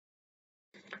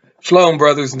Shalom,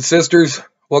 brothers and sisters.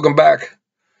 Welcome back.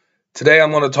 Today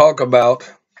I'm going to talk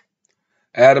about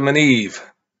Adam and Eve,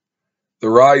 the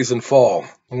rise and fall.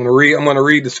 I'm going to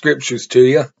read the scriptures to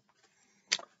you,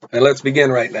 and let's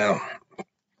begin right now.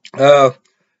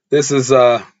 This is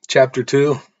chapter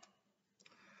 2.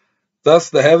 Thus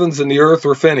the heavens and the earth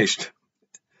were finished,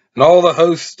 and all the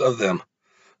hosts of them.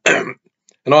 And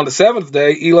on the seventh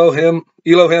day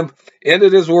Elohim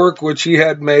ended his work which he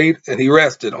had made, and he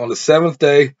rested on the seventh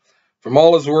day from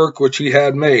all his work which he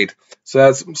had made. So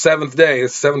that's seventh day.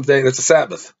 It's the seventh day. That's a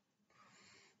Sabbath.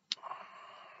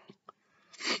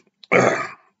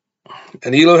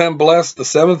 And Elohim blessed the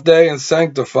seventh day and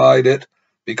sanctified it,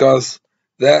 because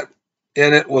that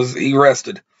in it was he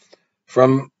rested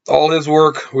from all his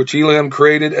work which Elohim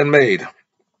created and made.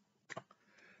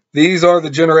 These are the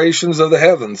generations of the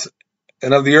heavens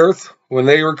and of the earth when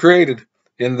they were created,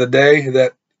 in the day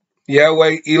that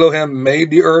Yahweh Elohim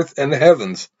made the earth and the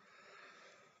heavens.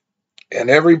 And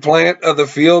every plant of the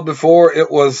field before it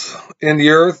was in the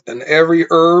earth, and every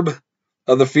herb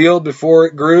of the field before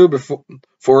it grew,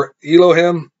 for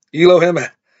Elohim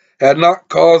had not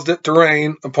caused it to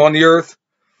rain upon the earth,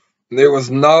 and there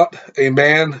was not a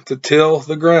man to till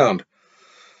the ground.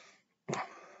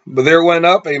 But there went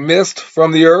up a mist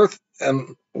from the earth,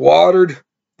 and watered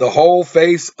the whole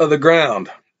face of the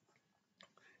ground.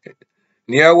 And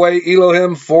Yahweh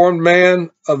Elohim formed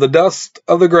man of the dust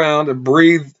of the ground, and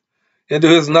breathed into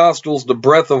his nostrils the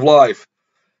breath of life,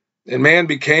 and man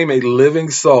became a living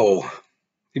soul.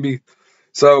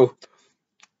 So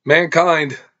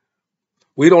mankind,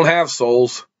 we don't have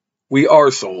souls, we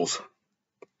are souls.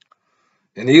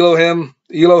 And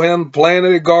Elohim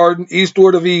planted a garden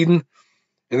eastward of Eden,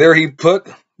 and there he put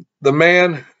the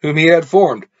man whom he had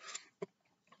formed.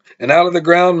 And out of the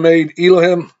ground made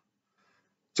Elohim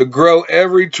to grow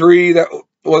every tree that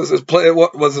was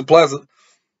pleasant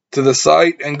to the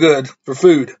sight and good for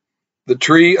food, the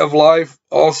tree of life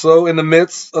also in the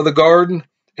midst of the garden,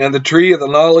 and the tree of the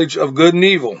knowledge of good and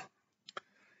evil.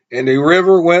 And a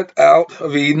river went out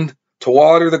of Eden to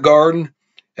water the garden,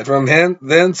 and from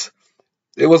thence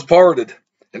it was parted,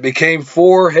 and became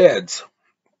 4 heads.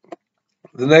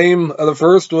 The name of the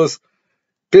first was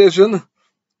Pishon,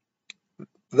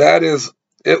 that is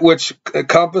it which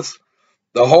encompassed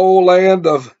the whole land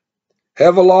of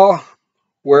Havilah,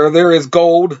 where there is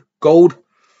gold, and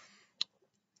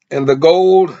the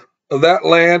gold of that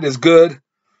land is good.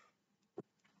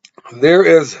 There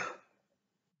is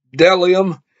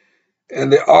bdellium,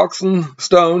 and the oxen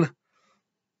stone.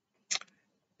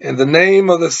 And the name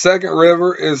of the second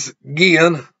river is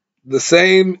Gihon. The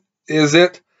same is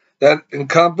it that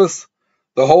encompasseth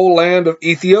the whole land of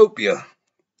Ethiopia.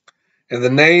 And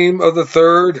the name of the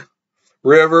third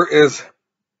river is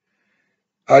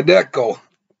Hiddekel.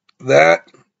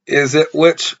 That is it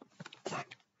which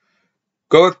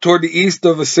goeth toward the east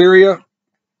of Assyria.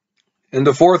 And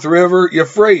the fourth river,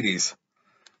 Euphrates.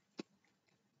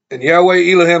 And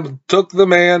Yahweh Elohim took the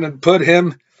man and put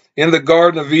him in the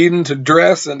Garden of Eden to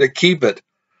dress and to keep it.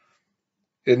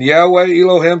 And Yahweh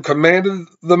Elohim commanded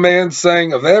the man,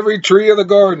 saying, of every tree of the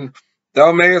garden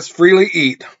thou mayest freely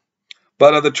eat,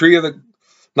 but of the tree of the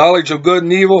knowledge of good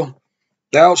and evil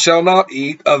thou shalt not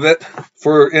eat of it,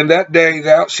 for in that day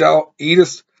thou shalt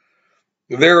eatest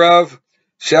thereof,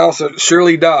 shalt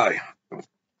surely die.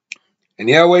 And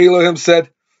Yahweh Elohim said,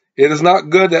 it is not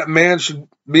good that man should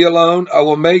be alone. I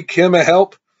will make him a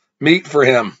help meet for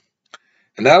him.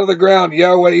 And out of the ground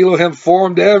Yahweh Elohim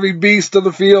formed every beast of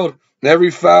the field and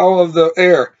every fowl of the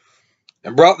air,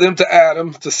 and brought them to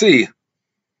Adam to see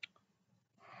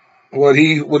what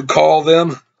he would call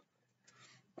them.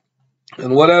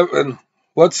 And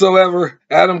whatsoever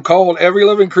Adam called every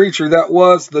living creature, that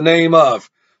was the name of.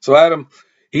 So Adam,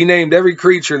 he named every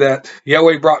creature that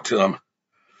Yahweh brought to him.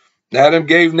 Adam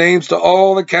gave names to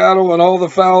all the cattle and all the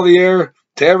fowl of the air,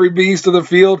 to every beast of the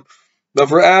field. But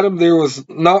for Adam there was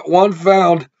not one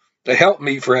found to help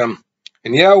meet for him.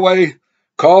 And Yahweh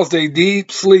caused a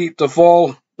deep sleep to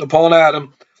fall upon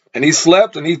Adam, and he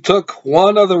slept, and he took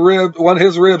one of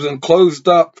his ribs, and closed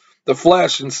up the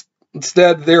flesh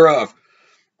instead thereof.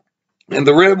 And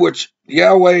the rib which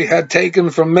Yahweh had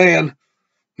taken from man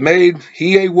made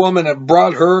he a woman, and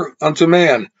brought her unto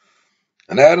man.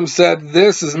 And Adam said,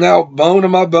 this is now bone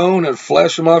of my bone and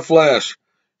flesh of my flesh.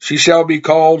 She shall be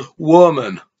called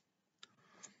woman,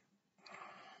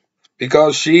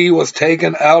 because she was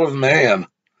taken out of man.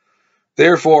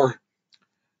 Therefore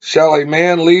shall a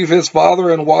man leave his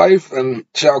father and wife, and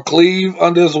shall cleave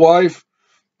unto his wife,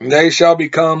 and they shall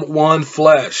become one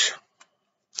flesh.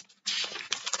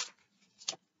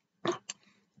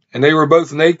 And they were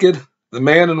both naked, the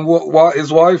man and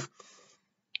his wife,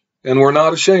 and were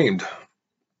not ashamed.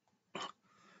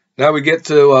 Now we get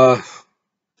to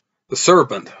the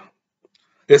serpent.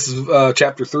 This is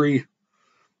chapter 3.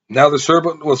 Now the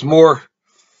serpent was more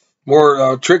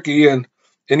tricky and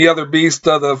any other beast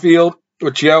of the field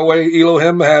which Yahweh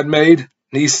Elohim had made.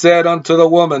 And he said unto the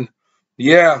woman,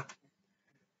 Yeah,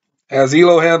 as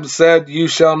Elohim said, you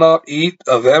shall not eat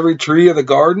of every tree of the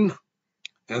garden.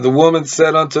 And the woman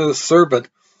said unto the serpent,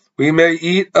 We may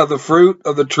eat of the fruit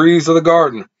of the trees of the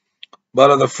garden,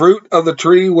 but of the fruit of the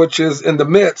tree which is in the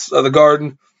midst of the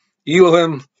garden,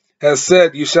 Elohim has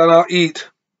said, You shall not eat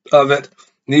of it,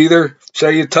 neither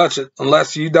shall you touch it,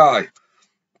 unless you die.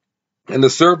 And the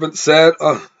serpent said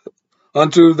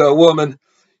unto the woman,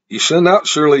 You shall not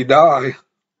surely die.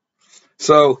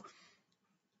 So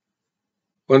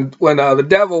when the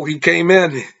devil he came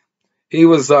in, he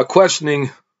was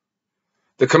questioning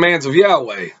the commands of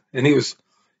Yahweh, and he was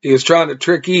trying to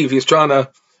trick Eve. He was trying to,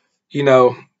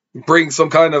 bring some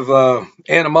kind of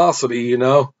animosity,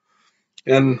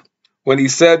 And when he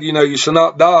said, you shall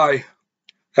not die,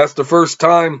 that's the first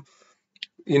time,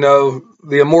 the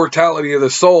immortality of the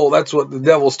soul. That's what the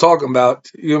devil's talking about.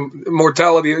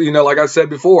 Immortality, like I said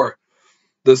before,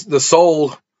 the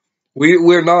soul.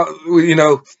 We're not,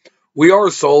 we are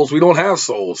souls. We don't have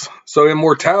souls. So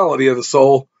immortality of the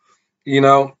soul,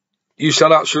 you shall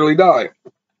not surely die.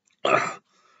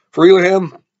 For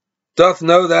Elohim doth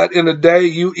know that in the day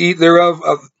you eat thereof,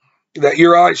 that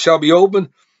your eyes shall be opened,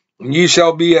 and ye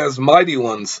shall be as mighty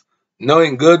ones,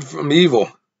 knowing good from evil.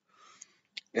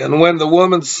 And when the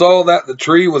woman saw that the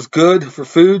tree was good for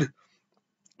food,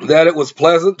 that it was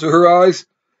pleasant to her eyes,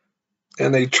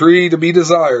 and a tree to be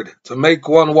desired, to make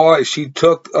one wise, she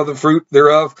took of the fruit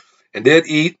thereof, and did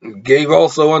eat, and gave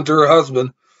also unto her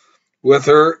husband with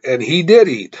her, and he did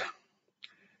eat.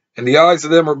 And the eyes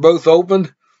of them were both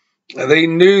opened, and they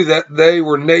knew that they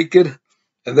were naked,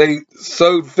 and they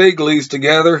sewed fig leaves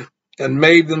together, and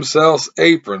made themselves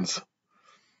aprons.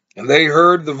 And they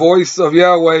heard the voice of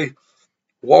Yahweh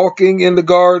walking in the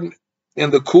garden in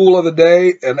the cool of the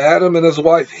day, and Adam and his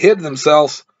wife hid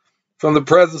themselves from the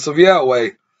presence of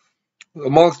Yahweh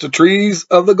amongst the trees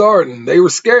of the garden. They were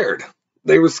scared.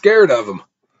 They were scared of him.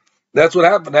 That's what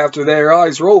happened after their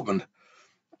eyes were opened.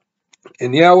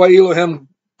 And Yahweh Elohim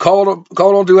called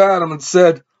unto Adam and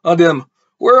said unto him,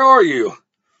 Where are you?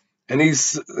 And he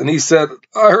said,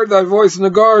 I heard thy voice in the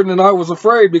garden, and I was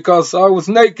afraid, because I was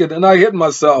naked, and I hid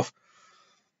myself.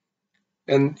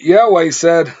 And Yahweh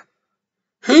said,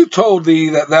 Who told thee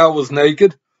that thou was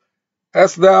naked?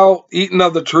 Hast thou eaten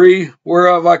of the tree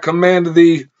whereof I commanded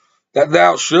thee that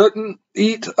thou shouldn't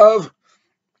eat of?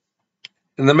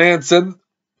 And the man said,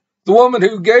 The woman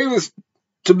who gave us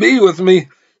to be with me,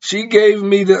 she gave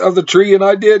me of the tree, and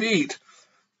I did eat.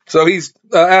 So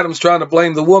Adam's trying to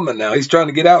blame the woman now. He's trying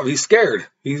to get out. He's scared.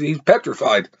 He's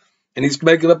petrified, and he's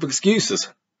making up excuses.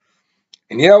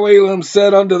 And Yahweh Elohim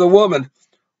said unto the woman,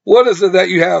 What is it that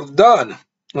you have done?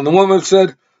 And the woman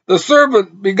said, The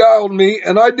serpent beguiled me,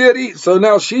 and I did eat. So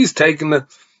now she's taking the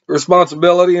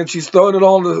responsibility, and she's throwing it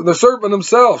on the serpent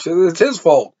himself. It's his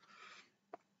fault.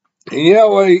 And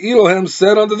Yahweh Elohim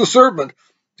said unto the serpent,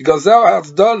 Because thou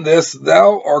hast done this,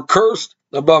 thou art cursed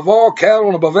above all cattle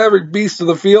and above every beast of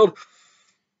the field.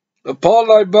 Upon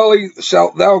thy belly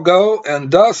shalt thou go,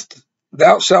 and dust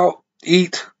thou shalt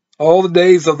eat all the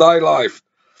days of thy life.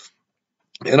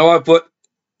 And I put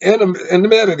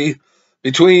enmity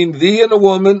between thee and the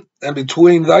woman, and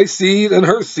between thy seed and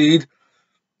her seed.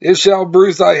 It shall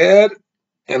bruise thy head,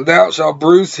 and thou shalt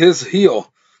bruise his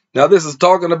heel. Now this is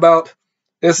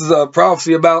a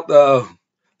prophecy about the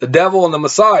devil and the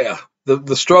Messiah,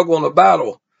 the struggle and the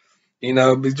battle,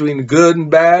 between good and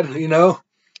bad,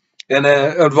 and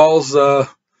it involves the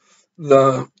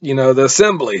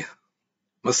assembly,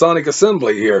 Masonic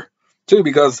assembly here too,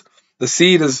 because the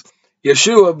seed is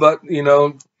Yeshua, but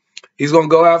he's going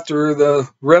to go after the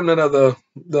remnant of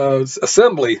the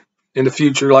assembly in the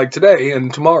future, like today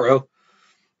and tomorrow.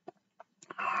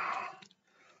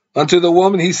 Unto the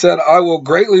woman he said, I will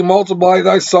greatly multiply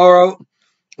thy sorrow,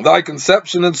 thy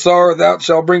conception and sorrow, thou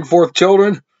shalt bring forth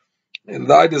children, and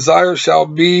thy desire shall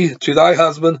be to thy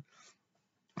husband,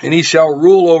 and he shall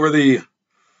rule over thee.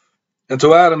 And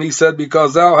to Adam he said,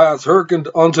 Because thou hast hearkened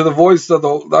unto the voice of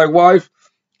thy wife,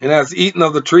 and hast eaten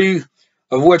of the tree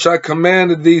of which I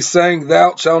commanded thee, saying,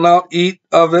 Thou shalt not eat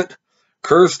of it.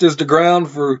 Cursed is the ground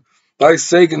for thy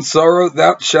sake, and sorrow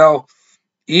thou shalt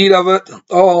eat of it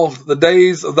all the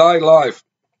days of thy life.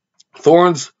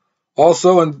 Thorns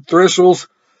also and thistles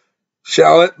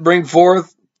shall it bring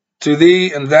forth to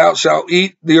thee, and thou shalt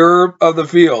eat the herb of the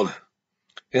field.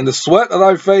 In the sweat of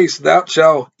thy face thou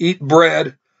shalt eat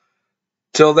bread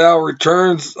till thou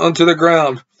returns unto the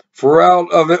ground. For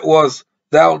out of it was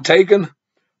thou taken,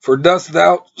 for dust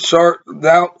thou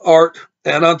art,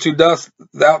 and unto dust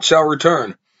thou shalt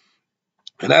return.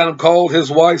 And Adam called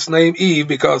his wife's name Eve,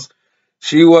 because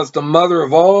she was the mother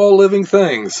of all living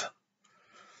things.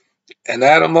 And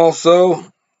Adam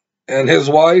also and his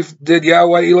wife did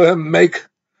Yahweh Elohim make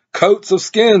coats of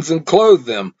skins and clothe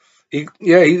them.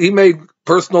 He made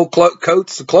personal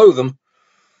coats to clothe them.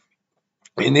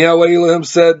 And Yahweh Elohim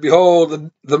said,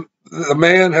 Behold, the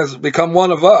man has become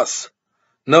one of us,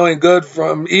 knowing good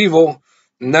from evil.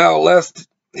 Now lest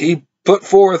he put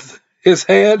forth his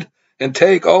hand and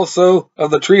take also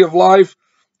of the tree of life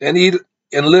and eat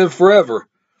and live forever.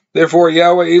 Therefore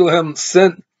Yahweh Elohim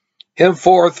sent him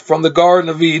forth from the Garden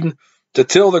of Eden to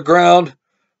till the ground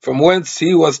from whence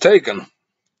he was taken.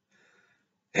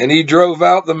 And he drove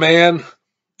out the man,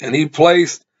 and he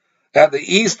placed at the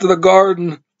east of the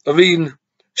Garden of Eden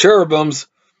cherubims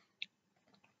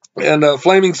and a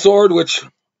flaming sword which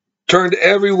turned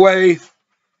every way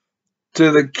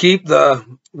to keep the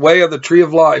way of the tree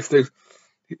of life.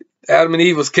 Adam and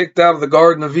Eve was kicked out of the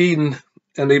Garden of Eden,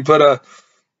 and they put a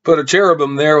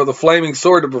cherubim there with a flaming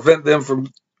sword to prevent them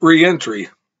from re-entry.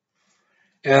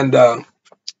 And that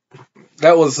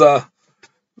was the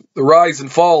rise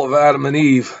and fall of Adam and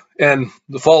Eve, and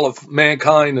the fall of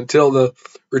mankind until the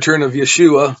return of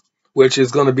Yeshua, which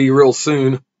is going to be real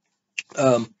soon.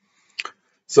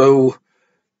 So,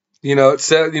 it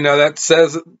said, that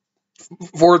says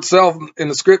for itself in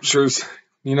the scriptures,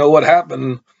 what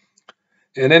happened.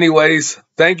 And anyways,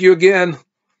 thank you again.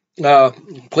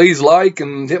 Please like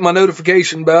and hit my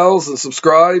notification bells and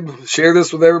subscribe. Share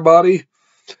this with everybody.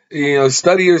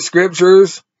 Study your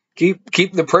scriptures.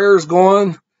 Keep the prayers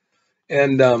going.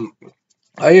 And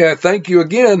I thank you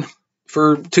again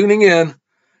for tuning in.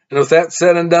 And with that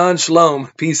said and done,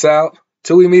 shalom. Peace out.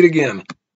 Till we meet again.